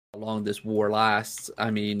long this war lasts.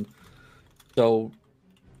 I mean, so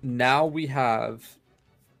now we have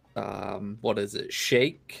what is it?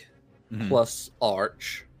 Shake plus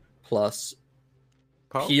Arch plus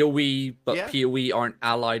PoE, but PoE aren't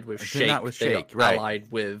allied with Shake. Not with They're Shake, right? Allied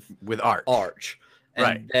with Arch. And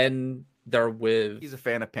right. then they're with. He's a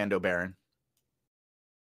fan of Pando Baron.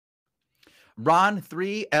 Ron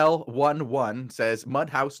 3L11 says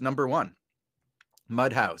Mudhouse #1.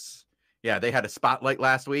 Mudhouse. Yeah, they had a spotlight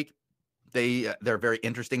last week. They're a very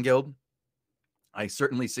interesting guild. I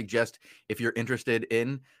certainly suggest if you're interested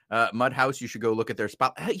in Mudhouse, you should go look at their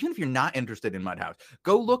spot. Even if you're not interested in Mudhouse,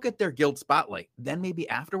 go look at their guild spotlight. Then maybe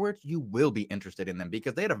afterwards you will be interested in them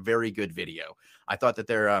because they had a very good video. I thought that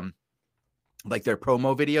their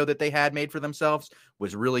promo video that they had made for themselves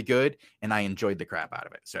was really good, and I enjoyed the crap out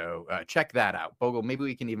of it. So check that out. Bogle, maybe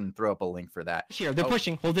we can even throw up a link for that. Here, they're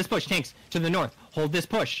pushing. Hold this push. Tanks to the north. Hold this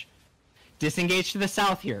push. Disengage to the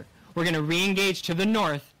south here. We're going to re-engage to the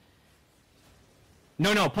north.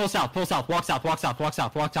 No, pull south, pull south. Walk south, walk south, walk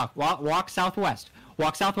south, walk south. Walk southwest.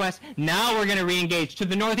 Walk southwest. Now we're going to re-engage to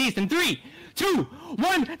the northeast in 3, 2,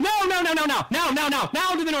 1. No. Now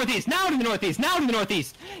to the northeast. Now to the northeast. Now to the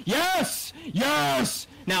northeast. Yes.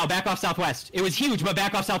 Now back off southwest. It was huge, but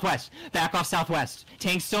back off southwest. Back off southwest.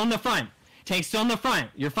 Tanks still in the front. Tanks still in the front.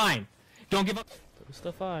 You're fine. Don't give up. Boost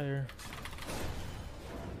the fire.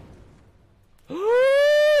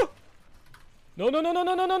 No. What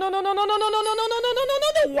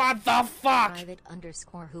the fuck?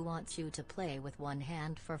 Private_who wants you to play with one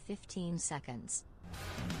hand for 15 seconds.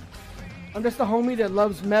 I'm just a homie that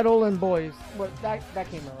loves metal and boys. What that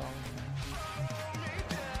came out wrong.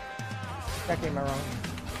 That came out wrong.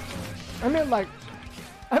 I meant like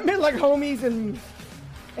homies and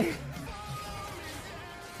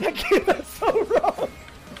that came out so wrong.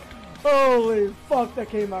 Holy fuck, that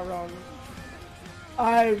came out wrong.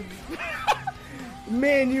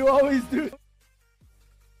 Man, you always do.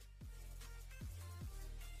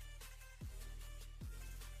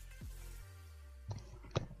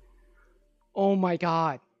 Oh my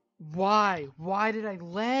god. Why? Why did I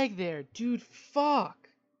lag there? Dude, fuck.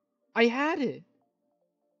 I had it.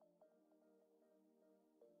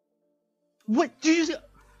 What? Did you see?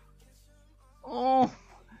 Oh,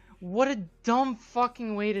 what a dumb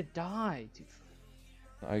fucking way to die, dude.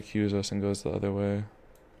 IQs us and goes the other way.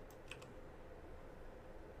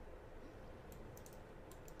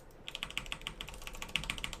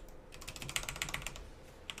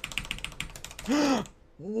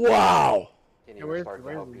 Wow! Can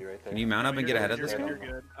you mount up and get ahead of this guy? You're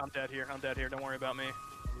good. I'm dead here. Don't worry about me.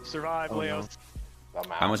 Survive, Leos. No.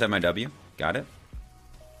 I almost have my W. Got it.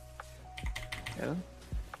 Yeah.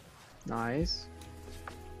 Nice.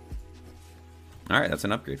 Alright, that's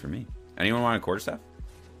an upgrade for me. Anyone want a quarterstaff?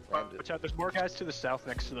 Watch out, there's more guys to the south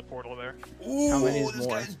next to the portal there. Ooh, how many is this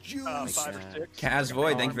more? guy's juice. 5 or 6. Kaz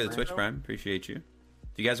Void, thank you for the Twitch Prime. Appreciate you.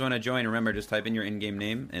 If you guys want to join, remember, just type in your in-game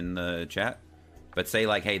name in the chat. But say,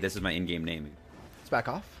 like, hey, this is my in-game name. Let's back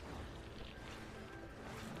off.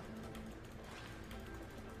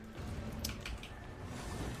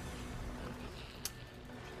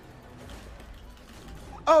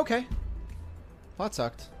 Oh, okay. Well, that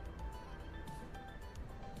sucked.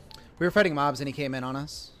 We were fighting mobs and he came in on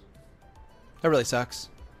us. That really sucks.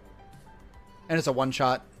 And it's a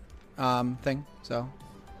one-shot thing, so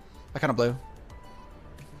I kind of blew.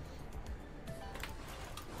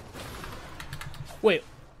 Wait,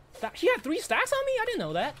 he had 3 stacks on me? I didn't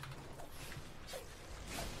know that.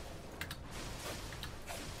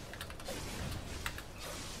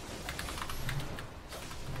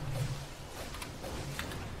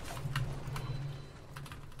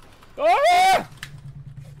 Ah!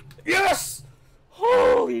 Yes!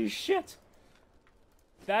 Holy shit!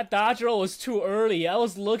 That dodge roll was too early. I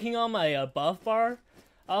was looking on my buff bar.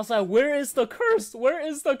 I was like, where is the curse? Where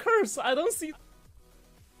is the curse? I don't see...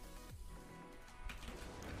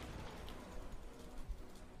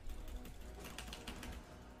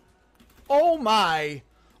 Oh my!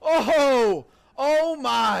 Oh! Oh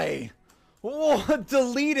my! Oh,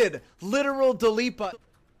 deleted! Literal delete button.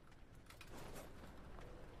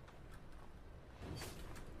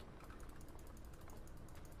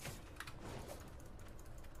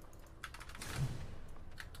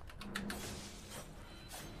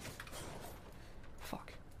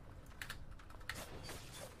 Fuck.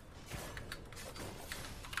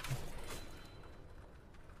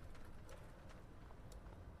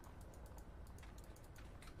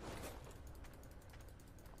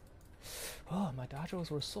 Oh, my dodge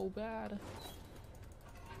rolls were so bad.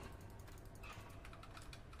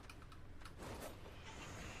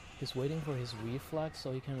 He's waiting for his reflex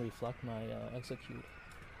so he can reflect my execute.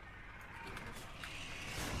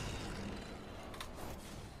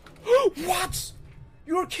 What?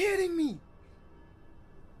 You're kidding me!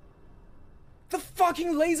 The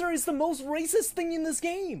fucking laser is the most racist thing in this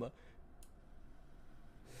game!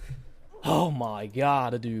 Oh my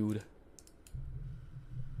god, dude.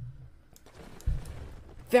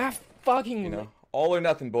 That fucking... You know, all or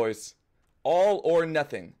nothing, boys. All or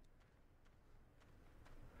nothing.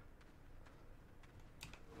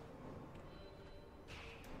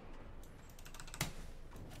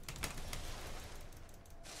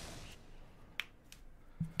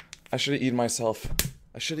 I should have eaten myself.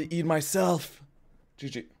 I should have eaten myself.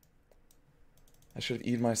 GG. I should have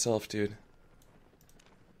eaten myself, dude.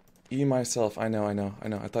 Eat myself. I know.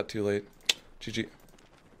 I thought too late. GG.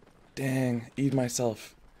 Dang. Eat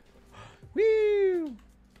myself. Woo!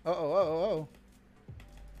 Oh.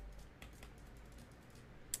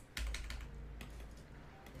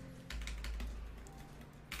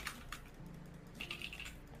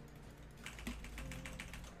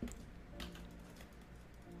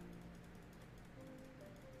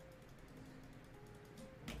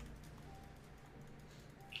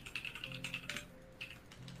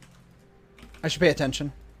 I should pay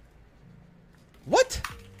attention. What?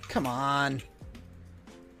 Come on.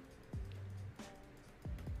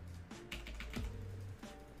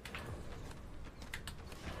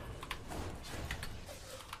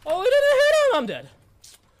 Oh, it didn't hit him! I'm dead.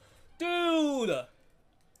 Dude!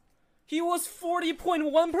 He was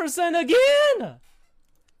 40.1% again!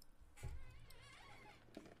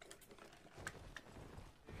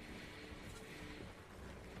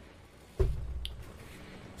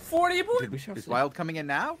 Is Wild coming in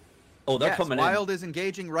now? Oh, they're yes, coming Wild is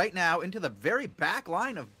engaging right now into the very back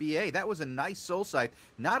line of BA. That was a nice soul scythe.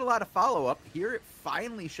 Not a lot of follow-up. Here it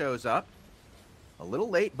finally shows up. A little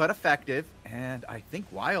late, but effective. And I think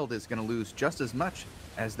Wild is going to lose just as much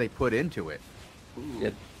as they put into it. Ooh. Yeah,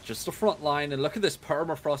 just the front line. And look at this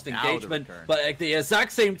permafrost Now the engagement. return. But at the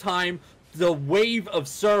exact same time, the wave of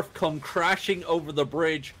surf come crashing over the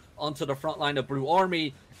bridge onto the front line of Blue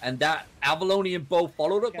Army. And that Avalonian bow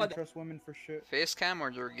followed up by the... trust women for shit. Face cam or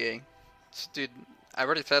you're gay? Dude, I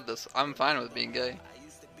already said this. I'm fine with being gay.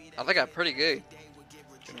 I think I'm pretty gay.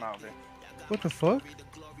 What the fuck?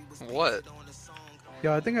 What?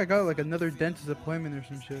 Yeah, I think I got like another dentist appointment or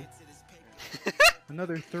some shit.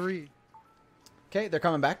 Another 3. Okay, they're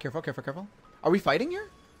coming back. Careful. Are we fighting here?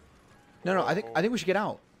 No. I think we should get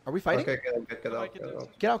out. Are we fighting? Okay, get out.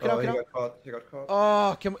 Get out. He got caught.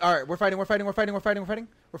 Oh, all right, we're fighting. Rec,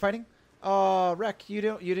 you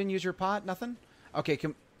didn't use your pot, nothing? Okay,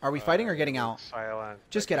 are we fighting or getting out? Silent.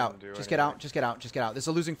 Just get out. Just get out. This is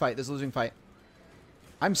a losing fight.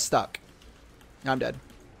 I'm stuck. I'm dead.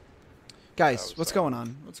 Guys, what's going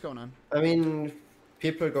on? I mean,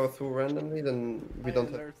 people go through randomly, then we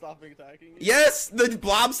don't have... Yes, the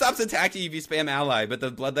blob stops attacking you if you spam ally, but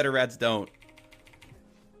the bloodletter rats don't.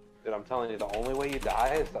 Dude, I'm telling you, the only way you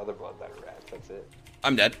die is the other bloodletter rats. That's it.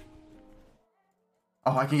 I'm dead.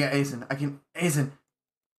 Oh, I can get Azen.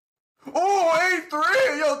 Oh,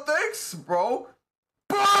 A3! Yo, thanks, bro.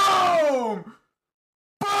 Boom!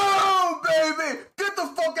 Boom, baby! Get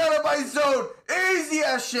the fuck out of my zone! Easy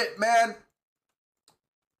ass shit, man!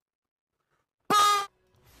 Boom!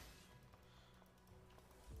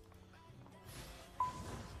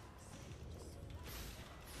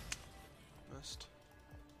 Missed.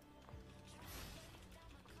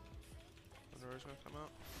 Where's gonna come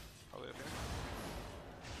out? Probably up here.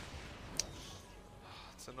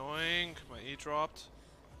 It's annoying. My E dropped.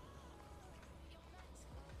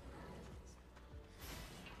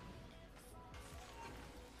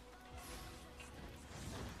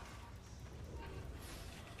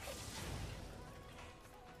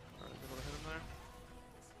 Alright, able to hit him there.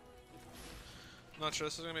 I'm not sure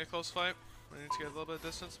this is gonna be a close fight. I need to get a little bit of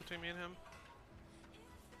distance between me and him.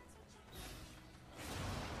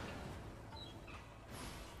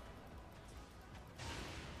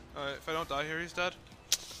 Alright, if I don't die here, he's dead.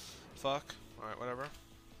 Fuck. Alright, whatever.